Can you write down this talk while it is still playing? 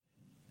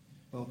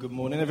Well, good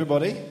morning,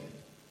 everybody.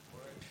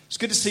 It's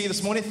good to see you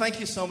this morning. Thank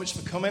you so much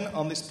for coming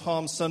on this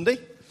Palm Sunday.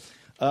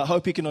 I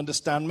hope you can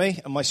understand me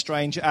and my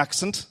strange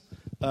accent.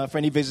 For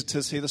any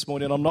visitors here this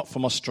morning, I'm not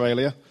from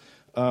Australia,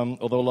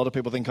 although a lot of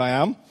people think I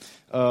am,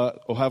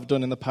 or have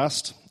done in the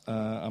past.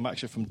 I'm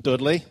actually from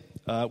Dudley,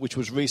 which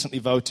was recently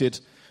voted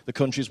the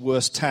country's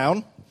worst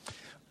town.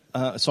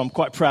 So I'm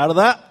quite proud of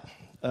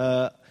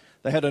that.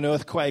 They had an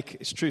earthquake.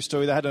 It's a true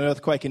story. They had an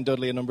earthquake in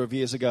Dudley a number of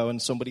years ago,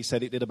 and somebody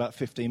said it did about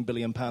 £15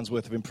 billion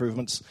worth of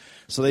improvements.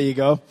 So there you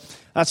go.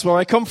 That's where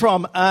I come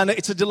from. And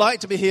it's a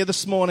delight to be here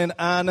this morning.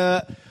 And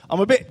I'm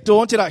a bit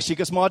daunted, actually,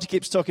 because Marty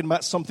keeps talking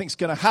about something's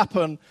going to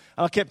happen. And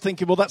I kept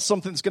thinking, well, that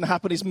something that's going to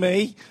happen is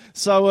me.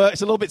 So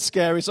it's a little bit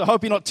scary. So I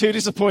hope you're not too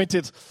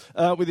disappointed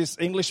with this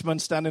Englishman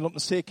standing up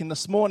and speaking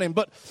this morning.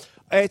 But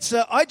it's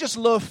I just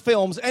love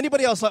films.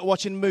 Anybody else like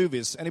watching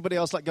movies? Anybody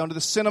else like going to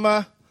the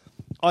cinema?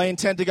 I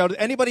intend to go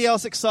to... Anybody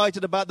else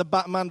excited about the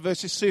Batman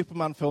versus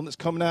Superman film that's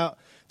coming out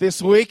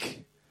this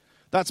week?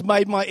 That's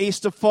made my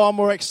Easter far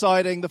more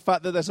exciting, the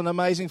fact that there's an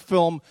amazing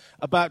film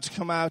about to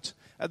come out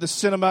at the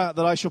cinema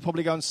that I shall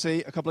probably go and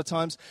see a couple of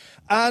times.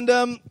 And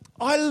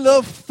I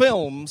love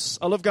films.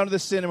 I love going to the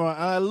cinema,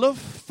 and I love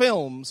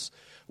films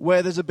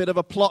where there's a bit of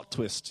a plot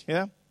twist,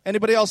 yeah?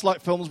 Anybody else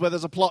like films where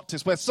there's a plot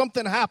twist, where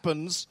something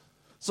happens,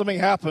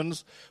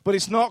 but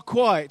it's not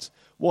quite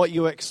what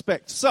you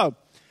expect? So...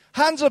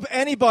 hands up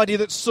anybody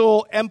that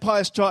saw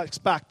Empire Strikes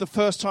Back the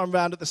first time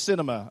round at the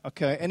cinema,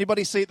 okay?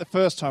 Anybody see it the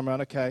first time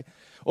round, okay?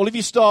 All of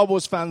you Star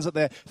Wars fans out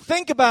there,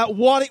 think about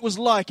what it was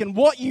like and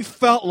what you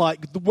felt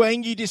like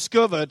when you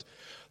discovered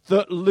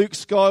that Luke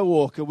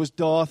Skywalker was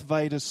Darth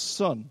Vader's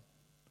son.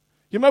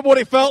 You remember what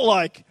it felt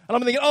like? And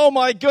I'm thinking, oh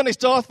my goodness,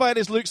 Darth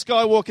Vader's Luke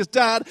Skywalker's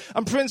dad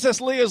and Princess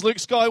Leia's Luke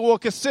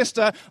Skywalker's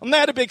sister, and they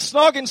had a big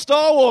snog in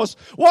Star Wars.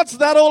 What's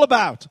that all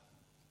about?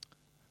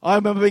 I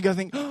remember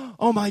thinking,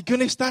 oh my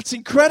goodness, that's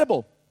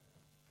incredible.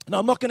 Now,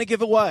 I'm not going to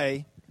give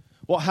away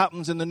what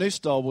happens in the new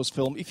Star Wars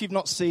film. If you've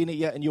not seen it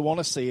yet and you want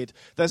to see it,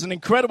 there's an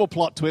incredible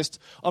plot twist.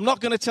 I'm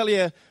not going to tell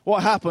you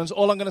what happens.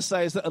 All I'm going to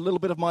say is that a little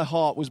bit of my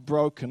heart was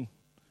broken.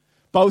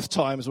 Both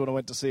times when I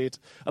went to see it.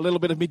 A little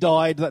bit of me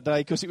died that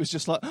day because it was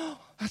just like, oh,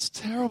 that's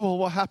terrible,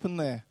 what happened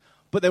there?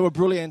 But they were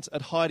brilliant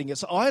at hiding it.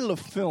 So I love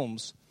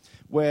films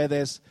where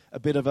there's a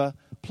bit of a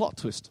plot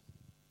twist.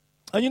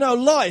 And you know,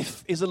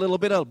 life is a little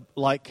bit of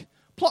like...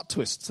 plot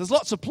twists. There's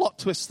lots of plot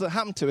twists that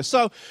happen to us.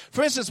 So,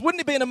 for instance, wouldn't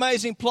it be an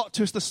amazing plot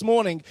twist this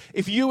morning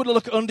if you were to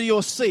look under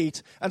your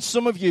seat and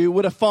some of you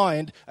would have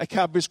found a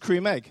Cadbury's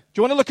cream egg? Do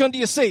you want to look under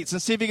your seats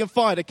and see if you can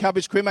find a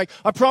Cadbury's cream egg?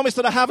 I promise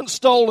that I haven't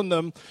stolen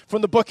them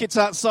from the buckets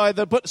outside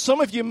there, but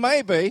some of you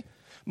maybe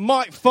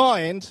might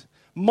find.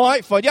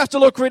 You have to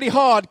look really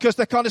hard because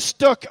they're kind of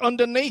stuck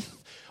underneath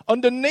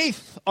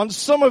on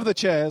some of the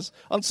chairs,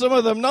 on some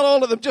of them, not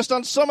all of them, just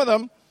on some of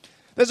them.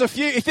 There's a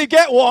few. If you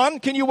get one,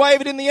 can you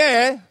wave it in the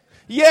air?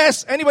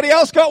 Yes. Anybody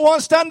else got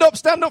one? Stand up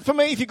for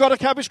me if you've got a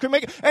Cadbury's cream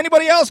egg.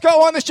 Anybody else got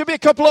one? There should be a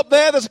couple up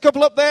there. There's a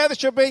couple up there. There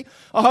should be,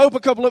 I hope, a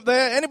couple up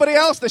there. Anybody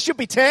else? There should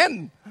be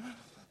 10.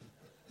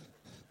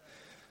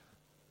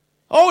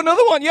 Oh,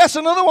 another one. Yes,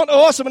 another one.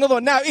 Awesome, another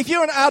one. Now, if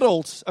you're an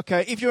adult,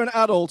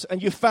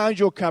 and you found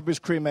your Cadbury's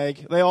cream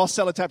egg, they are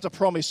sellotaped, I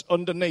promise,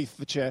 underneath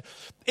the chair.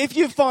 If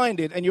you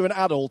find it and you're an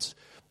adult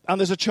and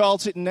there's a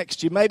child sitting next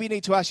to you, maybe you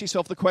need to ask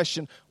yourself the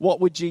question, what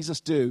would Jesus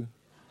do?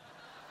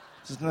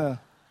 No.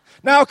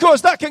 Now, of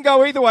course, that can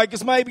go either way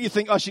because maybe you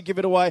think I should give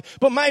it away.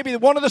 But maybe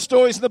one of the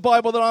stories in the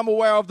Bible that I'm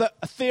aware of that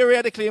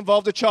theoretically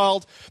involved a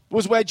child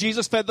was where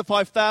Jesus fed the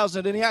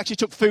 5,000 and he actually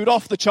took food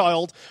off the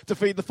child to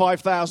feed the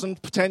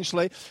 5,000,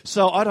 potentially.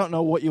 So I don't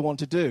know what you want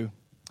to do.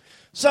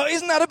 So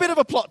isn't that a bit of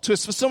a plot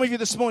twist for some of you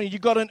this morning? You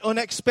got an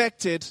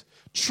unexpected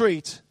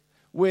treat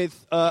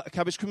with a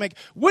Cadbury's cream egg.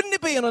 Wouldn't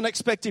it be an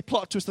unexpected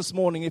plot twist this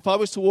morning if I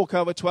was to walk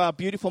over to our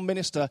beautiful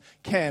minister,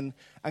 Ken,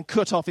 and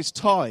cut off his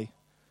tie?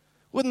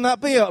 Wouldn't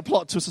that be a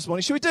plot twist this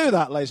morning? Should we do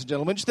that, ladies and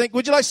gentlemen?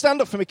 Would you like to stand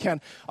up for me,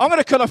 Ken? I'm going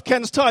to cut off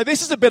Ken's tie.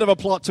 This is a bit of a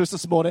plot twist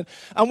this morning.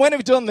 And when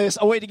we've done this,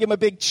 I want you to give him a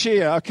big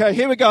cheer. Okay,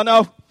 here we go.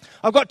 Now,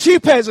 I've got 2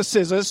 pairs of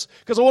scissors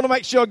because I want to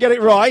make sure I get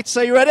it right.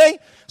 So you ready?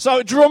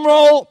 So drum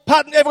roll.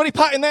 Everybody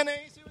patting their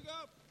knees. Here we go.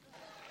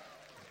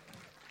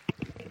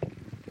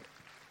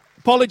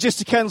 Apologies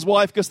to Ken's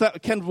wife because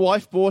Ken's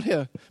wife bought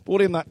him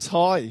that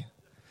tie.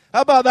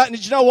 How about that? And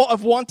did you know what?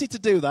 I've wanted to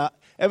do that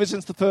ever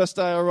since the first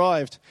day I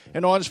arrived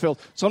in Orangefield.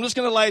 So I'm just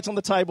going to lay it on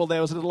the table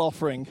there as a little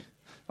offering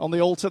on the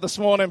altar this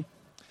morning.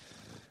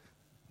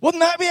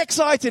 Wouldn't that be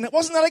exciting?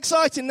 Wasn't that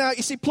exciting? Now,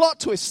 you see,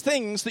 plot twists,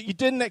 things that you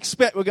didn't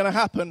expect were going to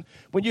happen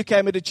when you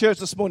came into church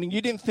this morning.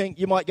 You didn't think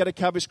you might get a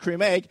Cadbury's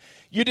cream egg.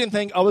 You didn't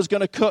think I was going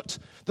to cut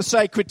the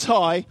sacred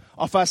tie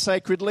off our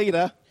sacred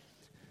leader.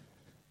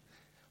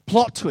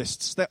 Plot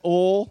twists, they're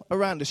all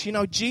around us. You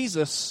know,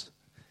 Jesus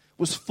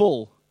was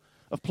full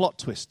of plot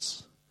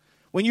twists.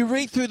 When you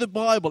read through the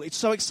Bible, it's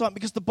so exciting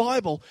because the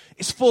Bible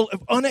is full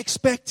of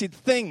unexpected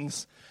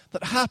things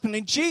that happen.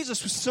 And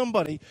Jesus was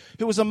somebody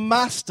who was a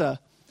master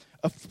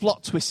of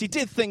plot twists. He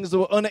did things that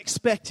were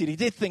unexpected. He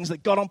did things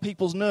that got on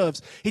people's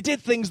nerves. He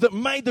did things that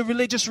made the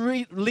religious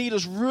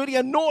leaders really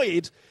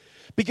annoyed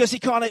because he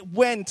kind of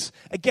went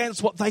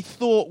against what they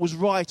thought was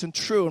right and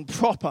true and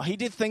proper. He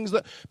did things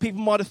that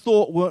people might have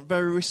thought weren't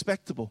very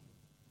respectable.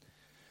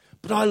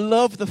 But I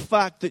love the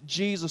fact that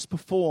Jesus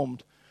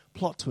performed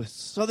plot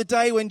twists. So the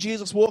day when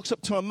Jesus walks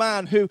up to a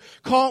man who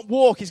can't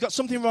walk, he's got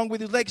something wrong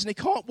with his legs and he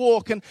can't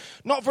walk, and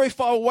not very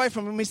far away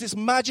from him is this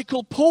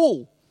magical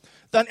pool.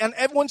 And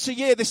every once a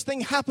year, this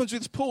thing happens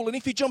with this pool. And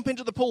if you jump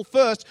into the pool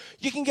first,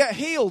 you can get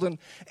healed. And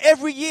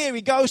every year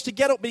he goes to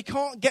get up, but he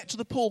can't get to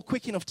the pool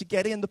quick enough to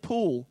get in the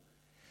pool.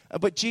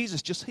 But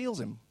Jesus just heals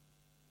him.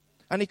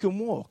 And he can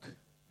walk.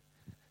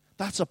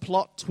 That's a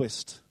plot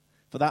twist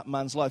for that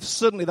man's life.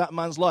 Suddenly that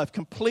man's life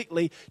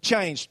completely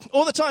changed.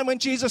 All the time when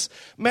Jesus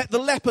met the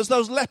lepers,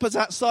 those lepers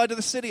outside of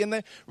the city, and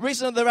the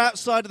reason they're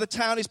outside of the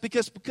town is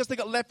because they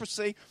got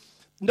leprosy,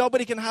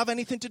 nobody can have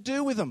anything to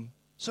do with them.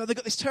 So they've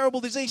got this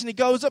terrible disease, and he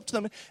goes up to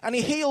them, and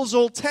he heals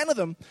all 10 of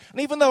them.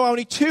 And even though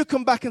only 2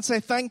 come back and say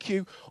thank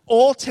you,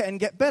 all 10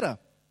 get better.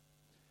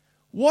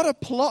 What a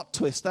plot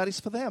twist that is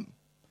for them.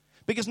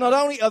 Because not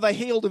only are they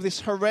healed of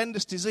this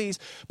horrendous disease,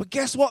 but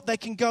guess what? They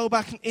can go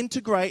back and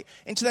integrate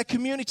into their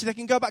community. They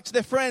can go back to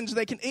their friends.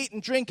 They can eat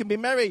and drink and be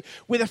merry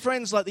with their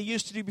friends like they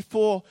used to do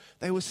before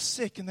they were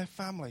sick in their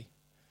family.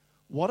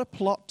 What a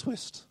plot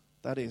twist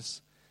that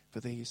is for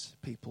these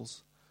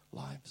people's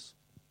lives.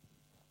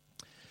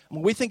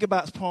 When we think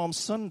about Palm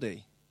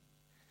Sunday,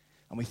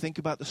 and we think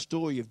about the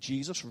story of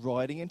Jesus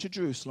riding into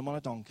Jerusalem on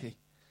a donkey,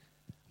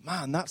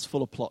 man, that's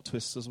full of plot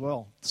twists as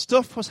well.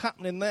 Stuff was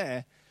happening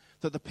there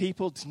that the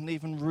people didn't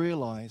even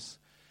realize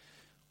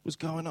was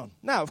going on.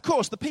 Now, of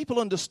course, the people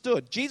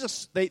understood.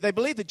 Jesus, they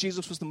believed that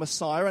Jesus was the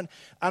Messiah,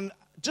 and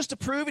just to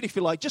prove it, if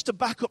you like, just to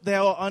back up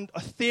their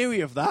a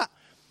theory of that,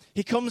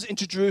 he comes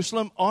into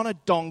Jerusalem on a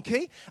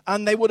donkey,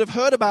 and they would have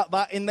heard about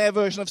that in their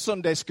version of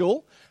Sunday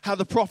school, how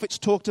the prophets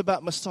talked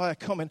about Messiah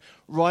coming,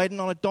 riding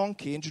on a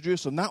donkey into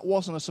Jerusalem. That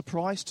wasn't a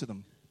surprise to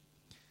them.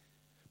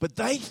 But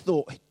they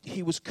thought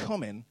he was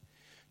coming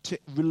to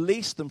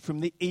release them from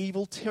the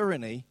evil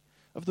tyranny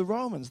of the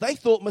Romans. They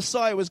thought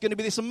Messiah was going to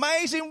be this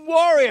amazing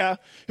warrior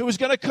who was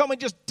going to come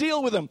and just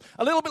deal with them.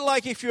 A little bit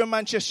like if you're a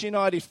Manchester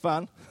United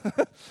fan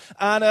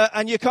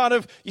and you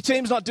your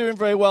team's not doing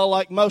very well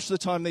like most of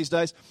the time these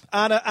days,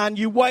 and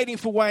you're waiting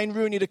for Wayne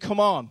Rooney to come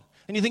on.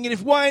 And you're thinking,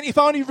 if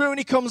only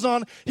Rooney comes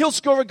on, he'll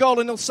score a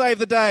goal and he'll save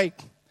the day.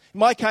 In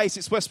my case,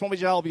 it's West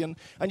Bromwich Albion,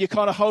 and you're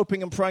kind of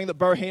hoping and praying that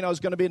Berahino is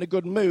going to be in a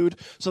good mood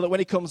so that when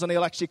he comes on,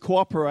 he'll actually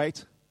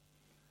cooperate.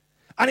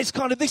 And it's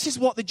kind of, this is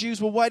what the Jews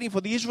were waiting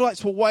for. The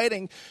Israelites were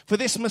waiting for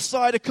this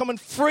Messiah to come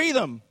and free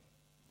them.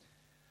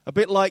 A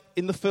bit like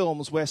in the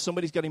films where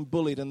somebody's getting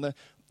bullied and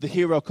the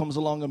hero comes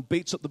along and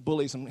beats up the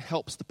bullies and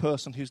helps the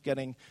person who's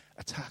getting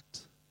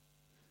attacked.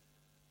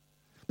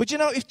 But you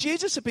know, if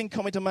Jesus had been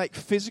coming to make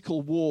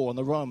physical war on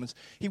the Romans,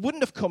 he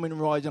wouldn't have come in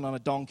riding on a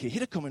donkey. He'd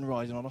have come in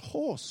riding on a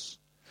horse.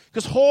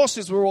 Because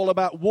horses were all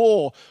about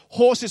war.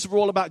 Horses were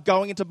all about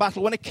going into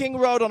battle. When a king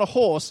rode on a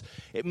horse,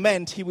 it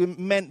meant he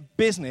meant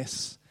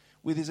business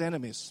with his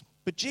enemies.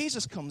 But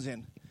Jesus comes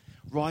in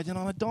riding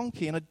on a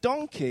donkey, and a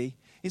donkey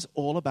is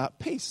all about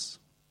peace.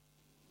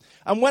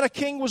 And when a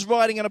king was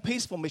riding on a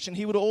peaceful mission,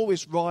 he would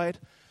always ride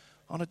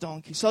on a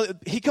donkey. So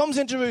he comes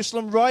in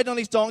Jerusalem riding on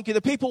his donkey.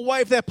 The people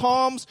wave their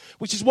palms,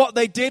 which is what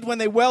they did when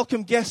they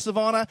welcomed guests of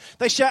honor.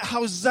 They shout,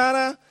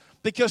 Hosanna,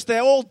 because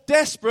they're all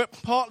desperate,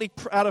 partly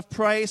out of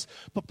praise,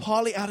 but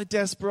partly out of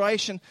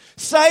desperation.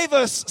 Save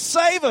us,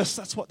 save us.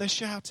 That's what they're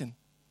shouting.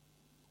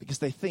 Because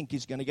they think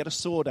he's going to get a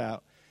sword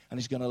out and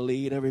he's going to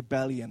lead a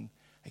rebellion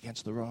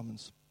against the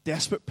Romans.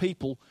 Desperate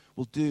people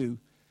will do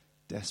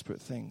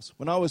desperate things.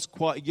 When I was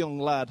quite a young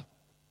lad,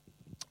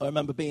 I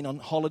remember being on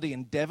holiday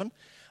in Devon,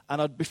 and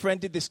I'd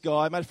befriended this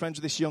guy. I made friends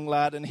with this young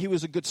lad, and he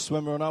was a good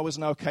swimmer, and I was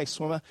an okay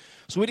swimmer.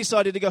 So we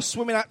decided to go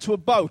swimming out to a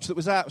boat that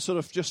was out, sort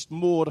of just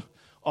moored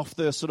off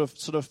the sort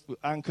of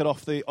anchored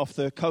off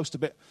the coast a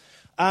bit.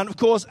 And of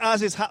course,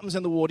 as it happens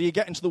in the water, you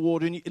get into the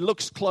water, and it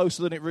looks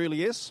closer than it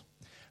really is.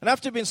 And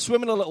after being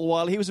swimming a little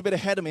while, he was a bit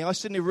ahead of me. I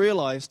suddenly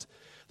realized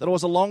that I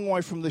was a long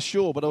way from the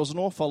shore, but I was an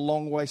awful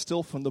long way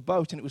still from the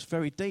boat, and it was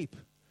very deep.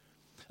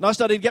 And I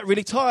started to get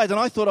really tired, and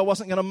I thought I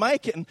wasn't going to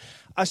make it. And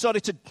I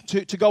started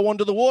to go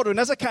under the water. And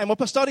as I came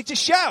up, I started to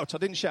shout. I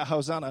didn't shout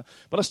Hosanna,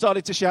 but I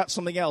started to shout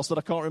something else that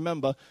I can't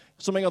remember.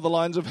 Something on the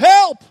lines of,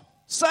 help!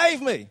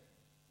 Save me!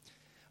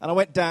 And I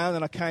went down,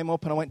 and I came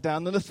up, and I went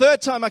down. And the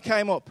third time I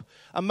came up,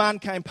 a man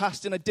came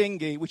past in a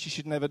dinghy, which you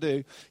should never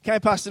do. Came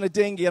past in a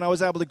dinghy, and I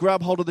was able to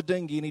grab hold of the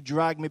dinghy, and he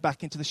dragged me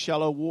back into the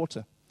shallow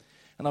water.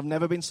 And I've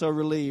never been so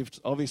relieved,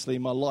 obviously,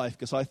 in my life,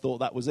 because I thought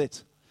that was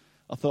it.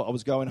 I thought I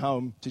was going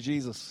home to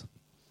Jesus.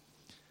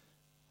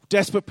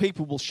 Desperate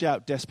people will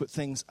shout desperate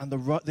things, and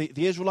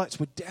the Israelites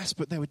were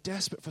desperate. They were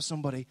desperate for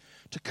somebody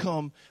to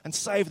come and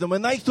save them.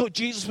 And they thought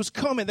Jesus was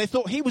coming. They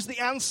thought he was the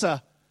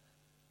answer.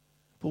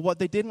 But what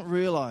they didn't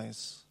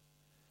realize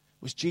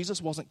was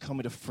Jesus wasn't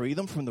coming to free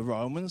them from the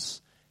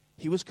Romans.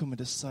 He was coming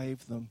to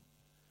save them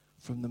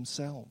from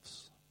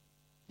themselves.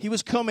 He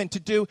was coming to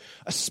do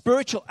a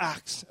spiritual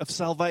act of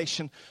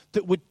salvation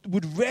that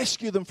would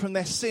rescue them from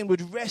their sin,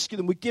 would rescue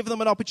them, would give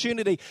them an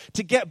opportunity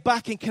to get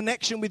back in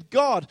connection with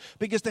God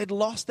because they'd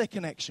lost their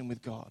connection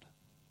with God.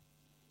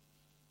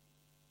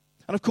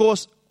 And of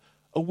course,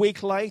 a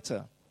week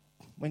later,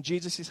 when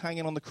Jesus is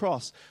hanging on the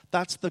cross,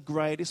 that's the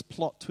greatest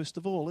plot twist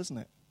of all, isn't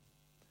it?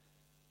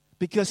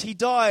 Because he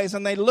dies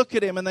and they look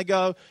at him and they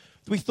go,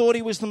 we thought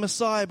he was the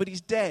Messiah, but he's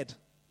dead.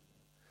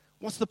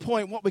 What's the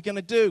point? What we're going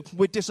to do?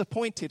 We're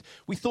disappointed.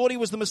 We thought he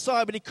was the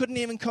Messiah, but he couldn't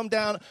even come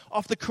down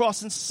off the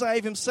cross and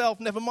save himself,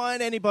 never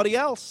mind anybody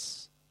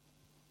else.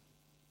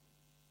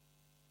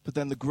 But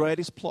then the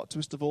greatest plot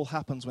twist of all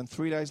happens when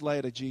 3 days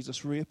later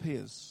Jesus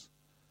reappears.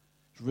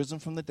 He's risen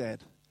from the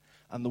dead,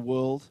 and the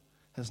world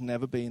has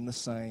never been the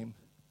same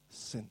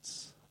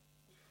since.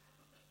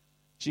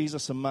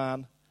 Jesus, a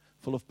man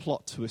full of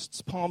plot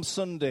twists. Palm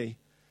Sunday,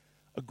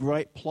 a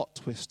great plot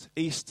twist.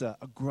 Easter,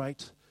 a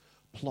great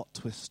plot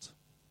twist.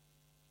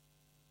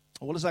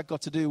 What has that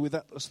got to do with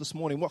us this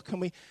morning? What can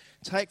we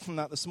take from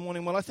that this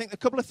morning? Well, I think a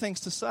couple of things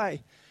to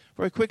say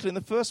very quickly. And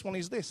the first one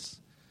is this.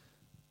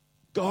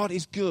 God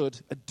is good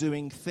at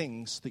doing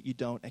things that you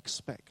don't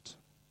expect.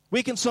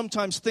 We can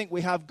sometimes think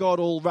we have God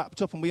all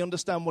wrapped up and we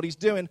understand what he's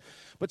doing.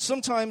 But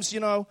sometimes,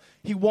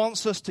 he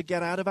wants us to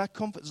get out of our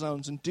comfort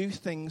zones and do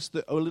things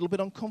that are a little bit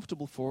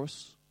uncomfortable for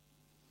us.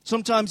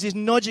 Sometimes he's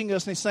nudging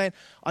us and he's saying,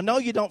 I know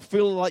you don't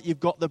feel like you've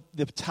got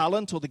the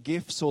talent or the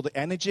gifts or the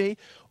energy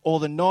or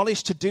the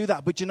knowledge to do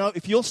that. But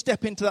if you'll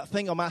step into that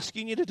thing I'm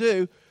asking you to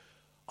do,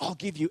 I'll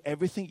give you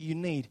everything you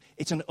need.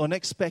 It's an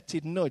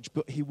unexpected nudge,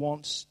 but he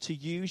wants to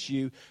use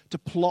you to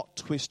plot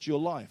twist your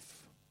life.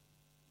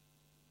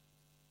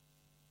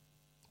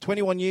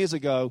 21 years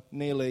ago,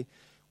 nearly,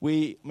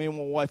 me and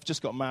my wife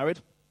just got married.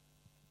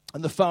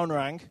 And the phone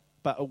rang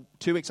about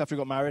 2 weeks after we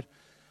got married.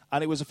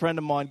 And it was a friend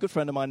of mine, good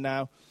friend of mine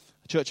now,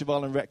 Church of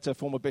Ireland rector,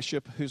 former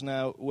bishop, who's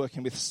now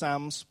working with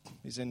SAMS.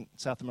 He's in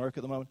South America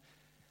at the moment.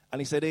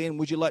 And he said, Ian,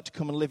 would you like to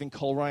come and live in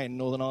Coleraine,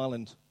 Northern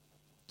Ireland?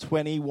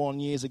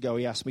 21 years ago,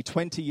 he asked me.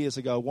 20 years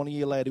ago, 1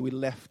 year later, we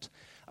left.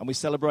 And we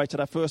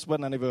celebrated our first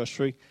wedding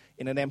anniversary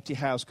in an empty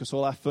house because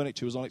all our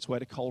furniture was on its way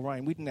to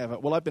Coleraine.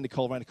 I've been to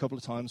Coleraine a couple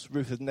of times.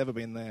 Ruth had never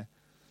been there.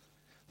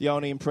 The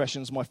only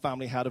impressions my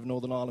family had of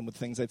Northern Ireland were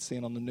things they'd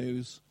seen on the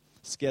news.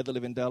 Scared the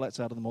living daylights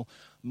out of them all.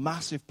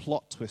 Massive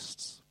plot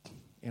twists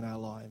in our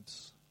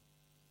lives.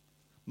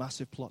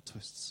 Massive plot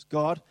twists.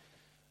 God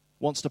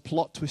wants to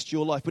plot twist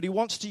your life, but he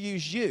wants to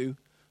use you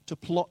to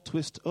plot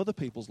twist other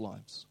people's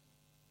lives.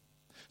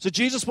 So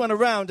Jesus went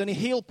around and he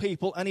healed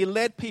people and he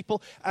led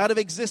people out of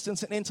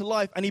existence and into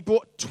life, and he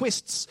brought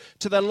twists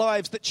to their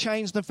lives that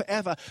changed them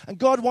forever. And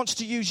God wants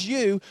to use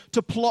you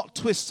to plot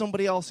twist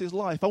somebody else's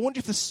life. I wonder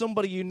if there's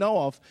somebody you know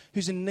of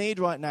who's in need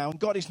right now, and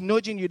God is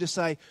nudging you to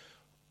say,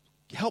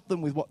 help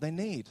them with what they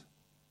need.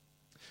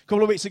 A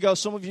couple of weeks ago,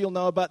 some of you will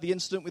know about the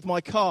incident with my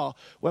car,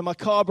 where my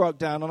car broke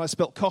down and I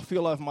spilt coffee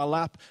all over my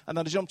lap, and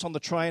then I jumped on the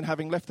train,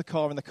 having left the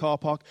car in the car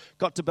park,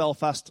 got to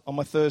Belfast on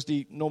my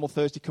normal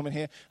Thursday coming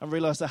here, and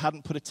realised I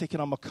hadn't put a ticket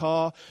on my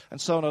car,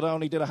 and so not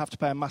only did I have to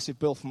pay a massive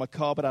bill for my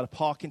car, but I had a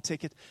parking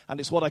ticket, and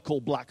it's what I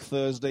call Black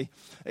Thursday.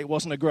 It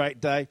wasn't a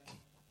great day.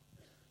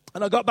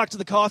 And I got back to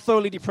the car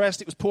thoroughly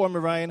depressed. It was pouring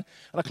rain,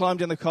 and I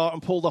climbed in the car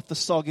and pulled off the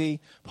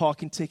soggy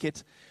parking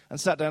ticket and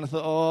sat down and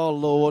thought, oh,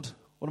 Lord,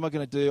 what am I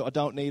going to do? I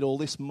don't need all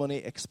this money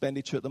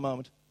expenditure at the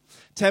moment.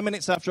 10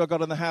 minutes after I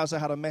got in the house, I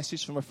had a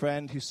message from a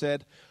friend who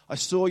said, I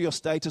saw your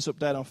status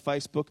update on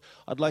Facebook.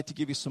 I'd like to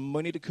give you some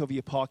money to cover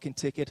your parking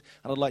ticket,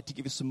 and I'd like to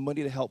give you some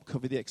money to help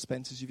cover the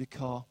expenses of your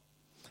car.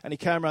 And he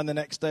came around the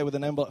next day with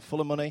an envelope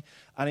full of money,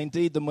 and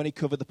indeed the money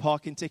covered the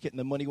parking ticket, and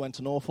the money went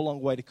an awful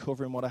long way to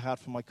covering what I had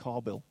for my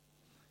car bill.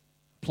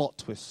 Plot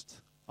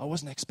twist. I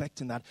wasn't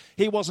expecting that.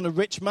 He wasn't a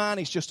rich man.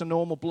 He's just a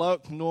normal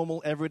bloke,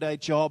 normal everyday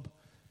job.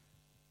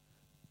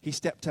 He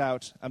stepped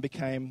out and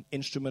became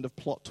instrument of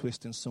plot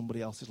twist in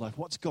somebody else's life.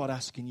 What's God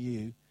asking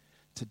you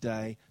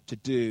today to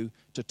do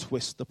to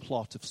twist the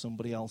plot of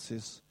somebody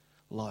else's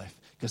life?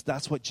 Because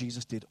that's what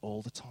Jesus did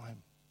all the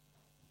time.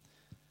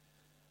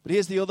 But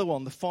here's the other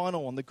one, the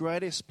final one, the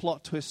greatest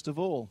plot twist of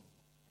all.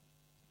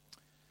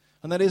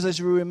 And that is, as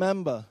you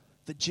remember,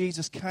 that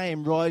Jesus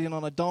came riding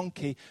on a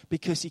donkey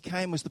because he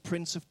came as the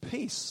Prince of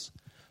Peace,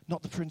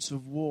 not the Prince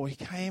of War. He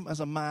came as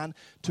a man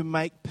to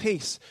make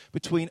peace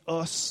between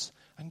us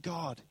and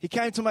God. He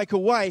came to make a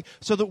way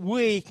so that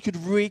we could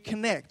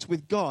reconnect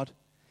with God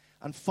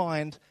and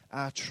find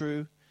our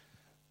true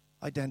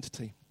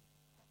identity.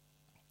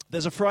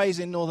 There's a phrase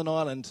in Northern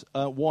Ireland,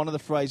 one of the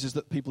phrases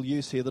that people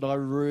use here that I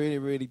really,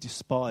 really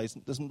despise.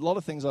 There's a lot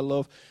of things I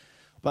love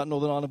about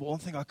Northern Ireland, but one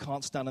thing I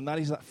can't stand, and that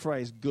is that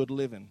phrase, good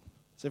living.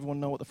 Does everyone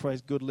know what the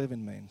phrase good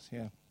living means?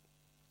 Yeah.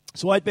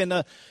 So I've been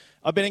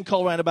in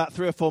Coleraine about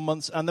 3 or 4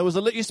 months, and there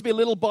used to be a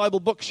little Bible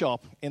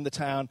bookshop in the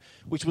town,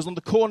 which was on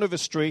the corner of a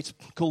street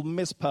called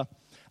Mizpah.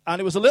 And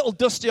it was a little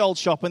dusty old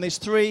shop, and these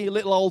 3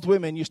 little old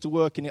women used to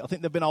work in it. I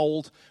think they've been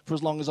old for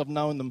as long as I've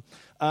known them.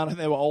 And I think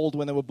they were old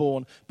when they were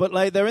born. But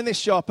they're in this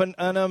shop,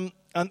 and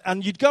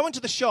you'd go into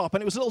the shop,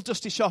 and it was a little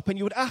dusty shop, and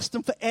you would ask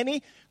them for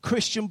any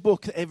Christian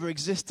book that ever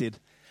existed.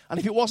 And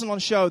if it wasn't on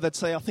show, they'd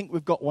say, I think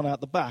we've got one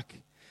out the back.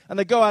 And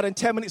they go out, and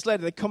 10 minutes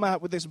later, they come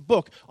out with this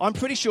book. I'm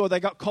pretty sure they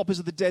got copies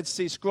of the Dead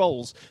Sea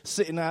Scrolls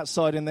sitting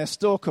outside in their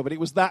store cupboard. It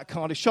was that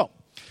kind of shop.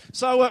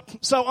 So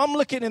I'm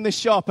looking in this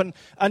shop, and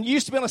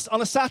used to be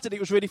on a Saturday, it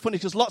was really funny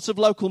because lots of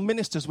local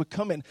ministers would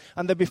come in,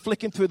 and they'd be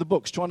flicking through the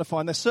books trying to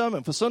find their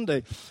sermon for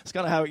Sunday. It's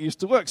kind of how it used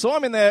to work. So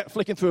I'm in there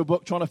flicking through a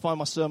book trying to find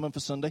my sermon for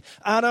Sunday.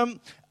 And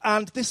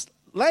this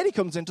lady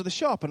comes into the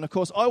shop, and of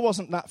course I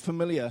wasn't that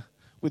familiar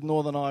with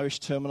Northern Irish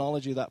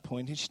terminology at that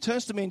point. And she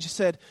turns to me and she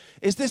said,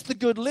 "Is this the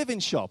Good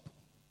Living shop?"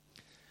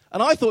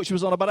 And I thought she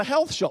was on about a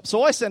health shop.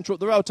 So I sent her up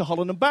the road to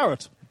Holland and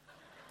Barrett.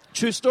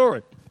 True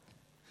story.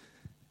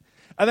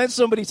 And then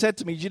somebody said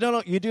to me, you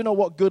do know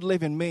what good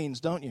living means,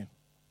 don't you?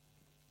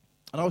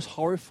 And I was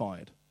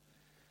horrified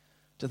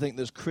to think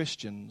that as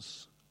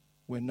Christians,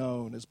 we're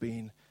known as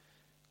being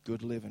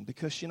good living.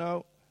 Because,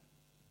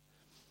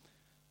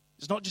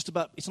 it's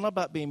not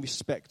about being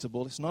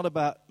respectable. It's not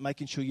about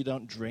making sure you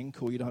don't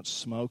drink or you don't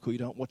smoke or you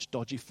don't watch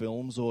dodgy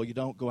films or you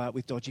don't go out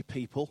with dodgy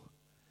people.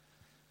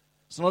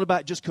 It's not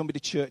about just coming to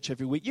church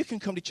every week. You can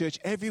come to church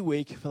every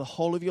week for the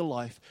whole of your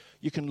life.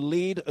 You can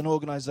lead an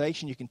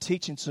organization. You can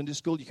teach in Sunday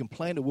school. You can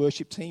play in a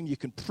worship team. You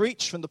can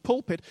preach from the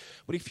pulpit.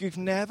 But if you've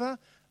never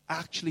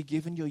actually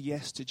given your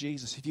yes to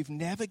Jesus, if you've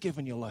never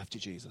given your life to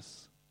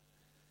Jesus,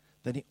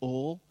 then it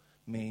all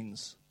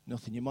means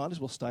nothing. You might as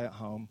well stay at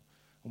home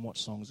and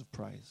watch songs of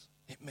praise.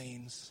 It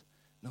means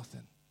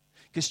nothing.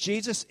 Because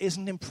Jesus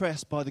isn't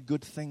impressed by the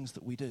good things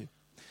that we do.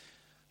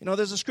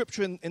 There's a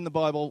scripture in the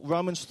Bible,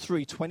 Romans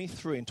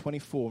 3:23 and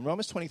 24. And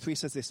Romans 23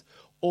 says this: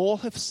 all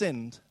have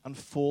sinned and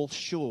fall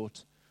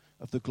short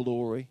of the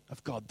glory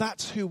of God.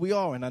 That's who we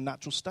are in our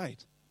natural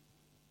state.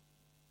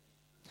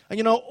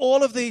 And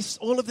all of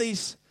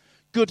these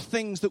good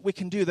things that we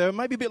can do, they're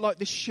maybe a bit like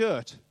this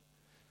shirt.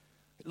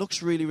 It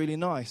looks really, really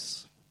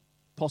nice,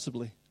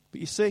 possibly.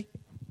 But you see,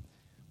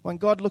 when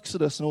God looks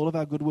at us and all of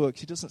our good works,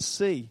 he doesn't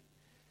see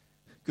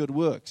good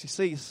works. He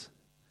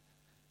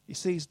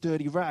sees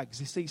dirty rags.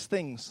 He sees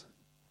things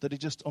that are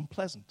just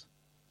unpleasant.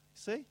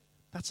 See?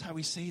 That's how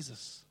he sees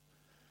us.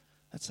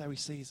 That's how he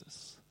sees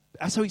us.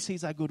 That's how he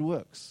sees our good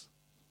works.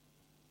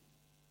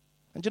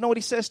 And do you know what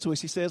he says to us?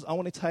 He says, I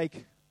want to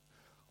take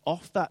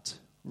off those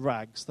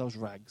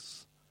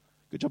rags.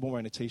 Good job on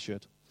wearing a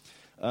T-shirt.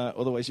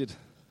 Otherwise you'd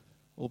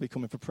all be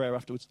coming for prayer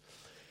afterwards.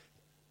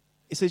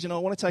 He says, I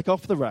want to take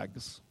off the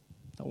rags.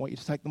 I want you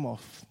to take them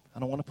off.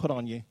 And I want to put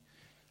on you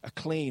a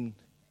clean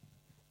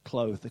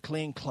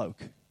cloak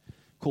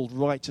called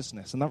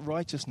righteousness. And that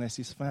righteousness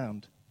is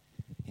found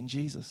in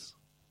Jesus.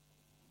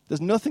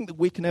 There's nothing that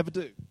we can ever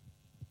do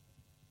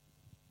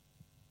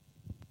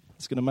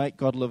that's going to make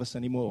God love us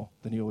any more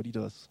than he already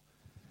does.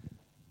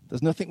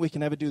 There's nothing we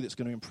can ever do that's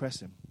going to impress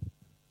him.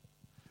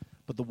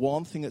 But the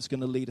one thing that's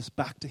going to lead us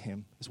back to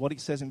him is what it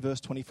says in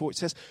verse 24. It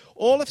says,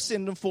 all have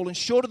sinned and fallen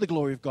short of the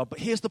glory of God. But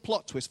here's the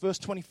plot twist, verse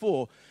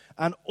 24.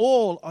 And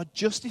all are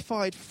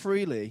justified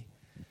freely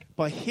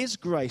by his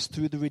grace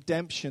through the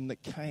redemption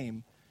that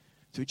came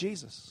through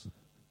Jesus.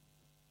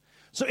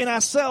 So in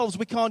ourselves,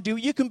 we can't do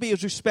it. You can be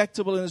as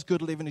respectable and as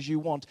good living as you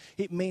want.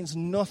 It means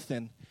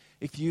nothing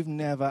if you've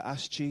never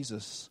asked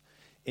Jesus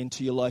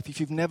into your life, if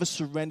you've never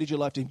surrendered your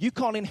life to him. You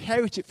can't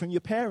inherit it from your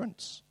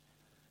parents.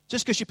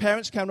 Just because your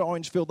parents came to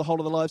Orangefield the whole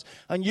of their lives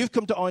and you've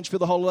come to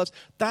Orangefield the whole of their lives,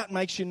 that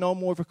makes you no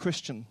more of a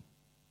Christian.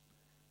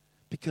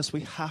 Because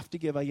we have to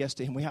give our yes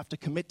to him. We have to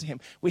commit to him.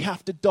 We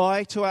have to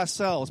die to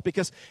ourselves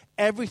because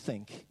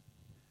everything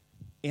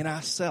in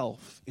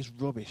ourselves is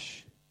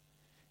rubbish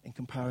in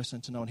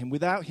comparison to knowing him.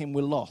 Without him,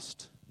 we're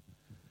lost.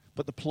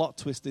 But the plot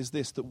twist is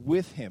this, that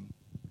with him,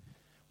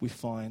 we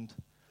find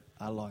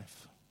our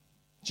life.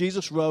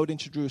 Jesus rode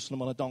into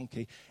Jerusalem on a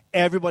donkey.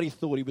 Everybody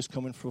thought he was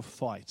coming for a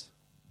fight.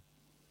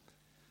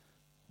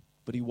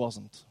 But he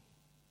wasn't.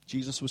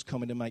 Jesus was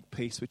coming to make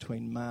peace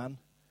between man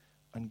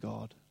and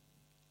God.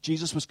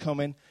 Jesus was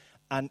coming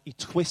and he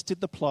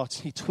twisted the plot.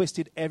 He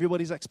twisted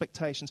everybody's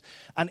expectations.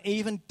 And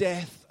even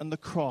death and the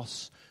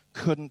cross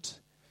couldn't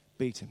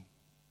beat him.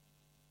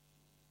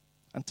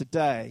 And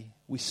today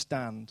we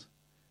stand.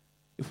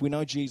 If we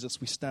know Jesus,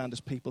 we stand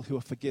as people who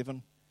are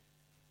forgiven.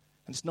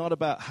 And it's not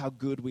about how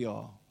good we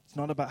are. It's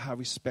not about how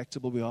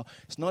respectable we are.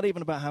 It's not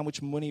even about how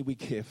much money we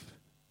give.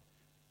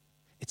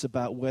 It's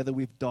about whether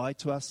we've died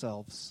to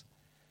ourselves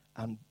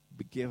and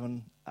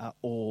given our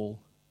all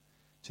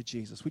to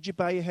Jesus. Would you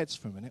bow your heads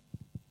for a minute?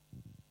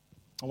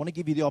 I want to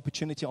give you the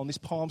opportunity on this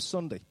Palm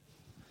Sunday.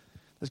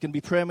 There's going to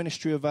be prayer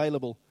ministry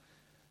available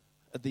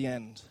at the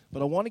end.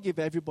 But I want to give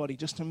everybody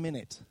just a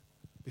minute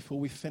before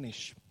we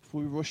finish,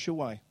 before we rush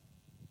away,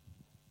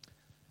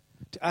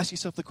 to ask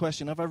yourself the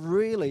question, have I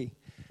really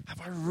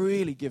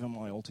given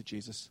my all to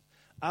Jesus?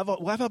 Have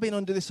I been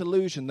under this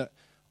illusion that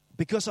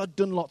because I've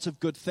done lots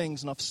of good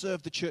things and I've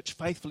served the church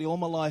faithfully all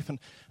my life and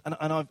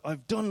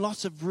I've done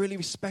lots of really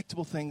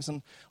respectable things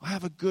and I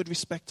have a good,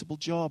 respectable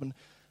job, and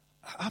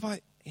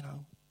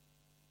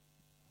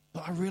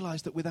but I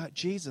realize that without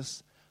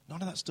Jesus,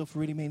 none of that stuff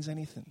really means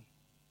anything.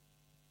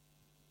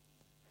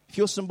 If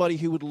you're somebody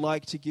who would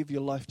like to give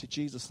your life to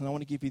Jesus, then I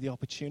want to give you the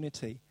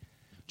opportunity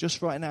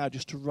just right now,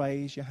 just to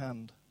raise your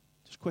hand,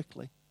 just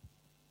quickly.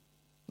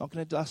 Not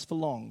going to last for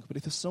long, but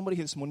if there's somebody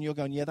here this morning, you're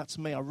going, yeah, that's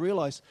me. I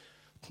realize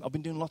I've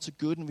been doing lots of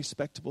good and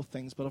respectable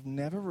things, but I've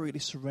never really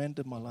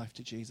surrendered my life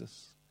to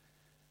Jesus.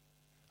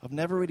 I've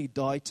never really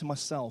died to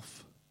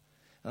myself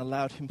and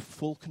allowed him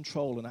full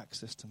control and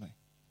access to me.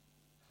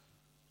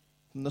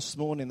 And this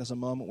morning, there's a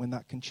moment when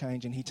that can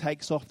change, and he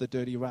takes off the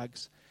dirty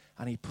rags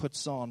and he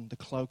puts on the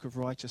cloak of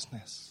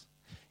righteousness.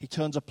 He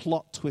turns a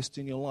plot twist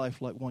in your life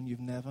like one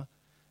you've never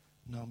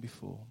known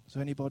before. Is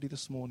there anybody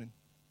this morning?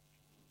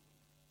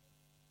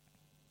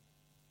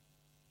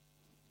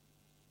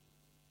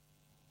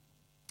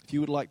 If you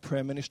would like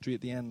prayer ministry at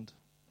the end,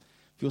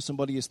 if you're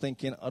somebody who's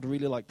thinking, I'd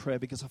really like prayer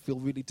because I feel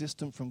really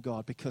distant from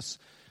God, because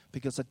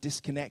I'm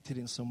disconnected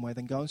in some way,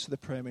 then go into the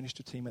prayer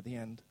ministry team at the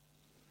end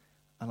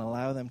and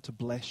allow them to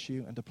bless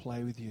you and to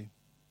play with you.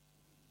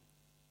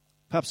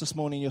 Perhaps this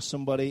morning you're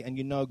somebody and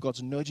you know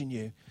God's nudging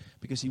you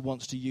because he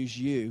wants to use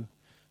you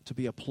to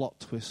be a plot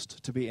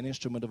twist, to be an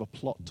instrument of a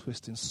plot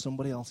twist in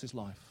somebody else's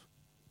life.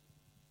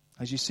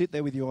 As you sit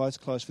there with your eyes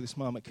closed for this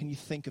moment, can you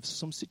think of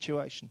some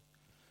situation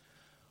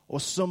or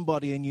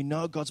somebody and you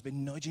know God's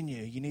been nudging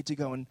you? You need to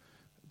go and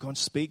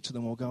speak to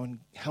them or go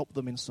and help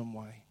them in some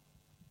way.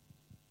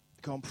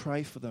 To go and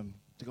pray for them,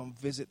 to go and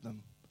visit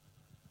them,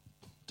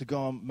 to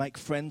go and make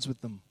friends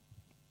with them.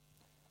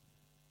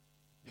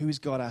 Who is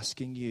God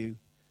asking you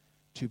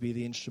to be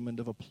the instrument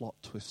of a plot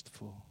twist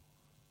for?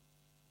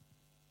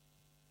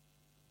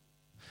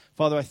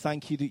 Father, I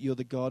thank you that you're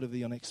the God of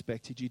the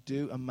unexpected. You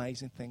do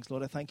amazing things.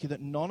 Lord, I thank you that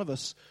none of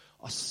us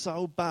are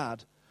so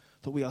bad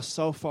that we are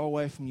so far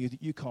away from you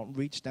that you can't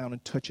reach down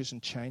and touch us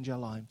and change our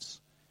lives.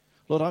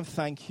 Lord, I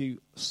thank you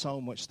so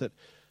much that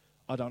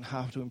I don't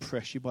have to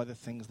impress you by the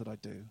things that I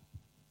do.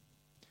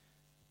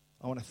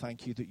 I want to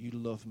thank you that you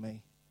love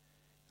me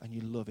and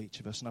you love each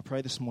of us. And I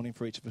pray this morning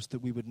for each of us that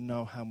we would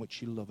know how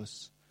much you love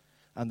us,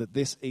 and that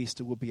this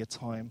Easter will be a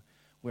time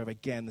where,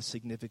 again, the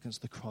significance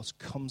of the cross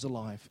comes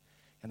alive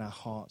in our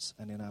hearts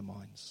and in our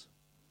minds.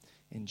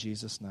 In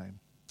Jesus' name,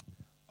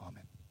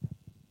 amen.